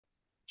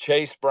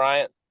Chase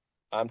Bryant.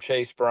 I'm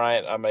Chase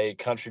Bryant. I'm a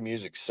country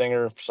music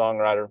singer,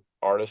 songwriter,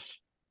 artist.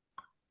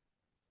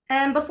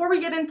 And before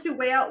we get into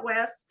Way Out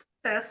West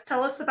Fest,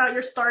 tell us about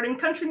your start in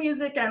country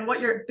music and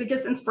what your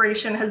biggest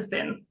inspiration has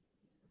been.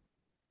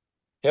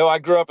 I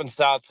grew up in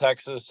South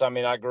Texas. I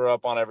mean, I grew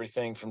up on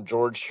everything from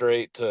George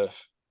Strait to,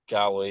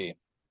 golly,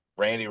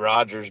 Randy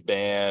Rogers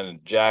Band,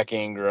 and Jack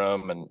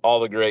Ingram, and all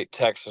the great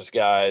Texas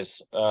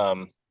guys.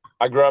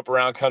 I grew up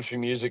around country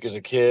music as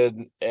a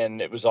kid, and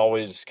it was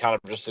always kind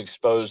of just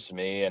exposed to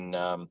me. And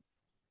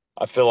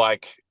I feel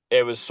like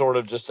it was sort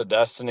of just a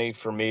destiny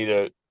for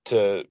me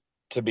to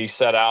be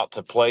set out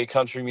to play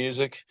country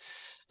music.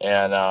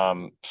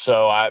 And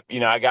so I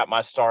got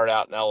my start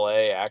out in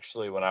LA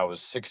actually when I was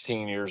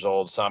 16 years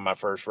old, signed my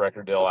first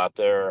record deal out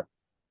there.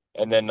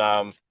 And then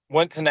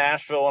went to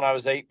Nashville when I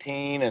was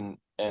 18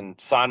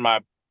 and signed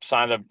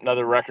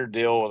another record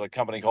deal with a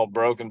company called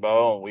Broken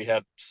Bow. And we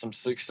had some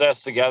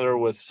success together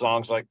with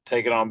songs like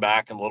Take It On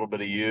Back and A Little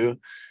Bit of You.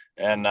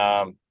 And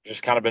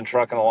just kind of been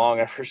trucking along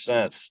ever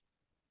since.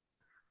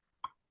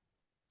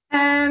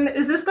 And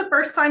is this the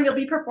first time you'll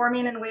be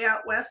performing in Way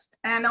Out West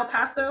and El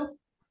Paso?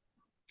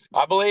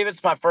 I believe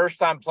it's my first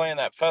time playing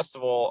that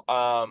festival.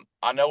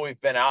 I know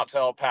we've been out to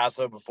El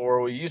Paso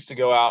before. We used to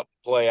go out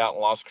play out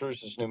in Las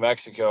Cruces, New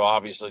Mexico,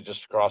 obviously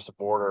just across the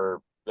border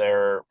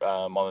there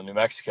on the New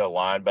Mexico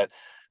line. But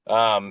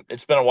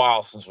it's been a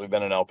while since we've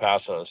been in El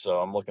Paso, so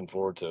I'm looking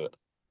forward to it.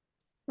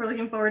 We're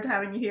looking forward to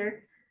having you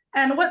here.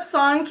 And what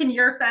song can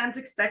your fans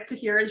expect to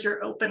hear as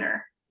your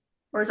opener?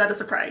 Or is that a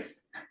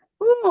surprise?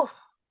 Whew.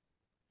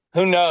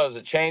 Who knows?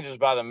 It changes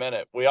by the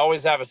minute. We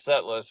always have a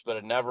set list, but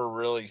it never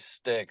really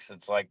sticks.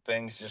 It's like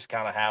things just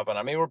kind of happen.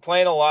 I mean, we're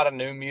playing a lot of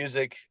new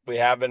music. We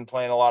have been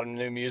playing a lot of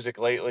new music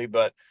lately,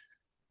 but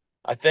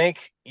I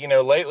think,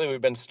 lately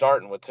we've been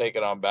starting with Take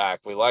It On Back.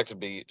 We like to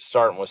be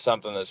starting with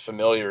something that's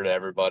familiar to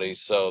everybody.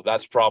 So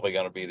that's probably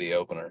going to be the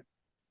opener.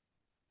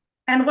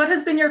 And what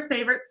has been your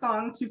favorite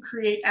song to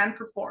create and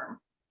perform?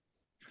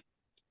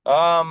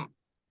 Um,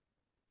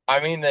 I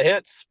mean, the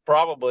hits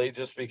probably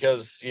just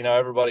because,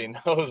 everybody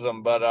knows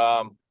them. But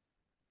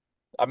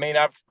I mean,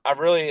 I've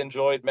really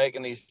enjoyed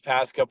making these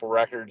past couple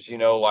records,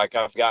 like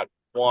I've got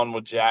one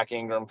with Jack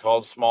Ingram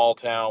called Small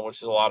Town,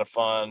 which is a lot of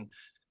fun.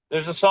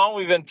 There's a song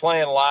we've been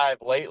playing live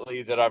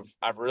lately that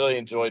I've really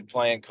enjoyed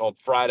playing called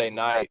Friday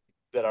Night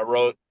that I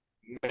wrote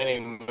many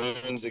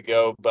moons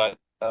ago, but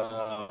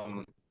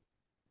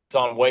it's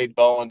on Wade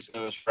Bowen's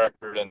newest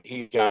record and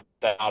he got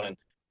that out. And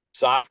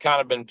so I've kind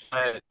of been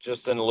playing it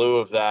just in lieu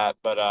of that.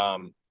 But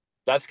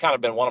that's kind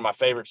of been one of my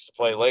favorites to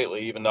play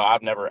lately, even though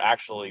I've never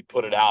actually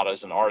put it out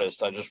as an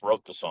artist. I just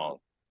wrote the song.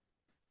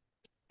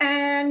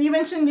 And you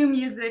mentioned new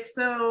music,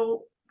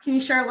 so can you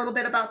share a little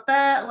bit about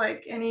that?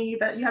 Like any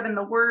that you have in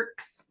the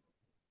works?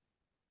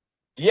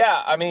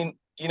 Yeah, I mean,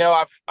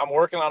 I'm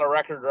working on a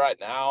record right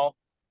now.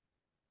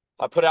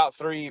 I put out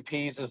 3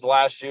 EPs this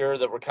last year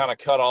that were kind of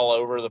cut all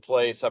over the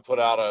place. I put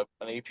out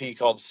an EP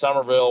called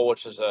Somerville,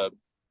 which is a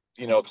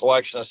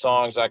collection of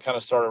songs I kind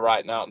of started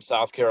writing out in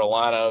South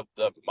Carolina,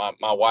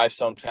 my wife's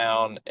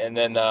hometown, and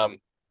then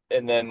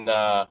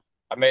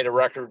I made a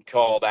record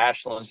called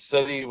Ashland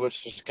City,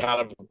 which was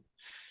kind of a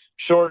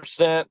short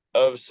stint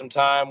of some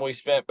time we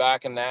spent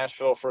back in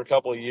Nashville for a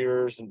couple of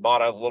years and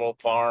bought a little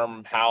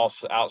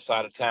farmhouse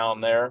outside of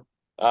town there.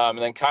 And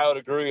then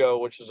Coyote Grillo,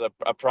 which is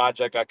a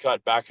project I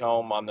cut back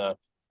home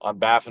on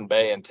Baffin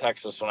Bay in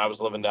Texas when I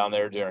was living down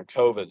there during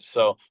COVID.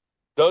 So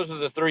those are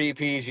the 3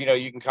 EPs,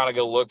 you can kind of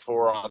go look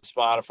for on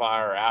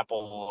Spotify or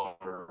Apple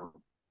or,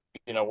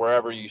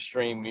 wherever you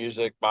stream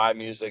music, buy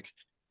music.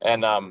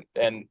 And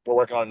we're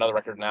working on another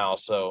record now.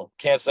 So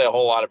can't say a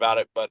whole lot about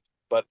it, but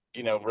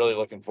really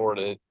looking forward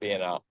to it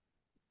being out.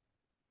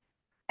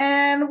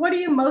 And what are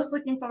you most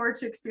looking forward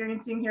to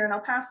experiencing here in El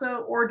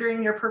Paso or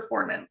during your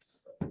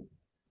performance?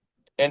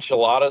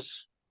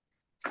 Enchiladas.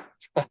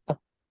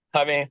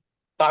 I mean,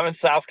 I'm in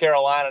South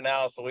Carolina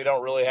now, so we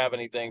don't really have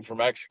anything for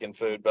Mexican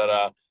food,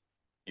 but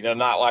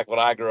not like what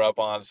I grew up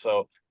on.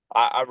 So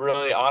I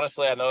really,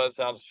 honestly, I know that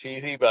sounds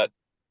cheesy, but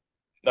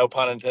no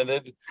pun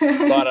intended.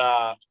 But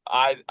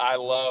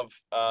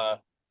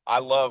I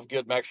love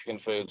good Mexican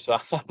food, so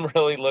I'm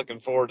really looking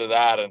forward to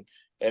that and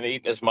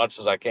eating as much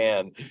as I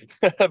can.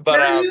 But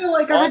Where are you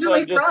like also,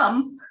 originally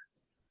from?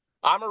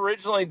 I'm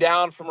originally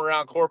down from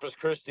around Corpus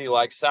Christi,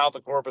 like south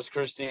of Corpus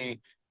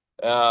Christi,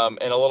 in a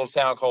little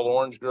town called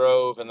Orange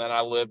Grove, and then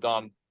I lived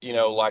on,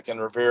 like in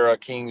Rivera,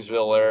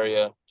 Kingsville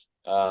area.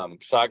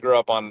 So I grew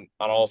up on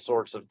all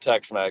sorts of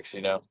Tex-Mex.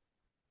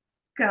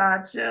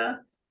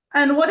 Gotcha.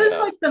 And what is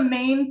Yeah. like the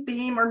main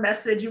theme or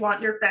message you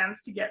want your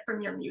fans to get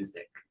from your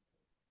music?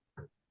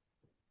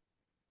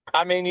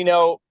 I mean,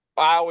 I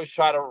always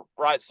try to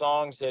write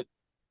songs that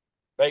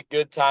make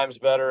good times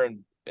better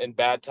and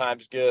bad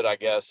times good. I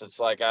guess it's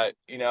like I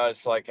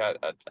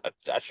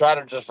try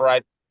to just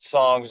write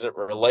songs that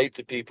relate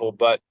to people.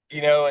 But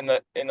in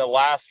the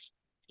last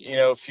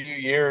few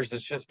years,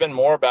 it's just been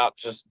more about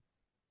just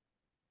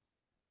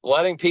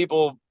letting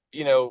people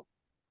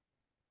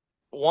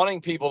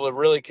wanting people to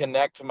really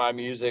connect to my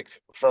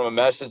music from a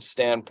message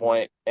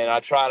standpoint, and I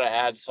try to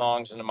add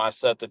songs into my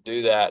set that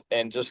do that,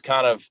 and just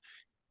kind of,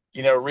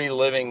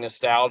 reliving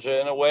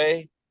nostalgia in a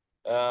way,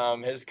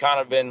 has kind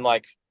of been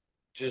like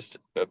just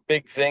a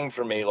big thing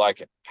for me,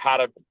 like how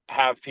to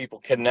have people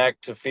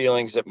connect to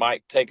feelings that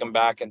might take them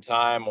back in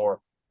time, or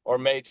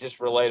may just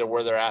relate to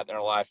where they're at in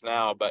their life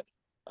now. But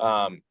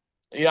I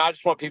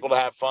just want people to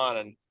have fun,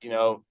 and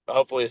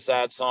hopefully a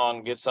sad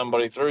song gets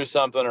somebody through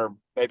something, or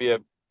maybe a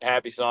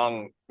happy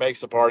song makes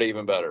the party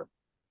even better.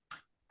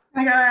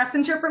 I gotta ask,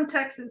 since you're from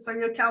Texas, are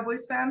you a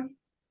Cowboys fan?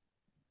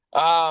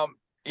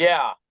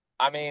 Yeah,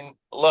 I mean,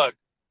 look,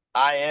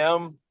 I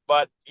am,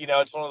 but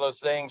it's one of those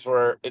things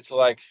where it's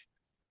like,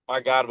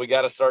 my God, we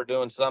got to start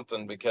doing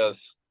something,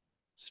 because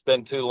it's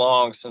been too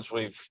long since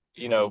we've,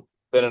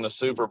 been in a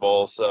Super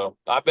Bowl. So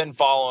I've been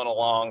following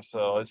along.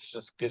 So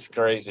it's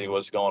crazy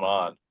what's going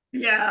on.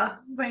 Yeah,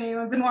 same.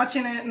 I've been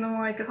watching it and I'm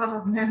like,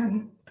 oh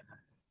man,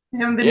 I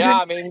haven't been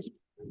Yeah, doing.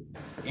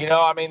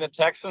 I mean, the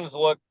Texans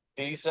look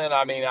decent.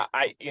 I mean,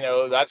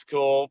 that's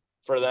cool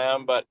for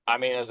them, but I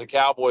mean, as a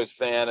Cowboys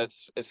fan,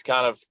 it's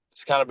kind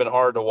of been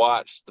hard to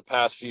watch the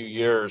past few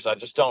years. I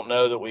just don't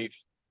know that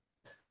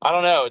I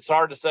don't know. It's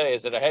hard to say.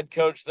 Is it a head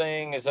coach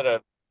thing? Is it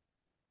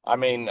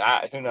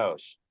who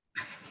knows?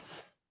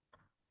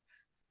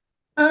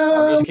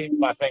 I'm just Um, keeping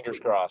my fingers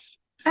crossed.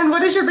 and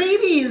what is your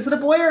baby? Is it a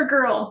boy or a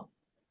girl?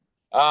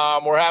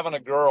 We're having a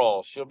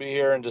girl. She'll be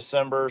here in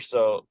December.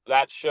 So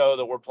that show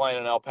that we're playing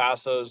in El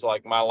Paso is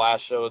like my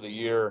last show of the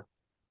year.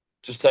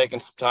 Just taking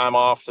some time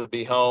off to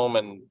be home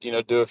and,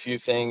 do a few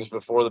things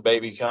before the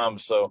baby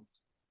comes. So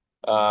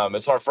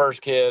it's our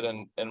first kid,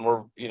 and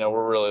we're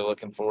really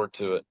looking forward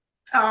to it.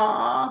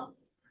 Aw,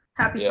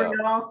 happy for Yeah.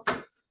 y'all.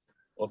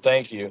 Well,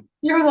 thank you.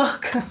 You're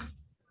welcome.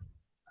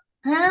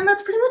 And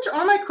that's pretty much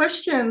all my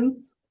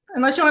questions.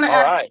 Unless you want to All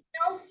add right. anything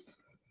else.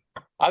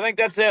 I think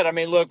that's it. I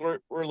mean, look,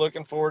 we're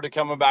looking forward to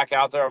coming back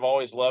out there. I've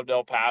always loved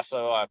El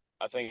Paso. I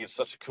think it's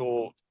such a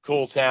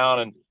cool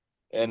town,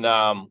 and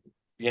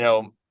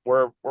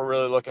we're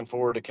really looking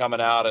forward to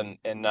coming out,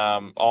 and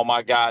all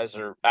my guys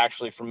are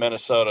actually from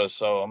Minnesota,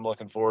 so I'm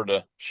looking forward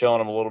to showing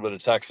them a little bit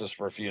of Texas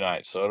for a few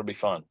nights. So it'll be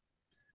fun.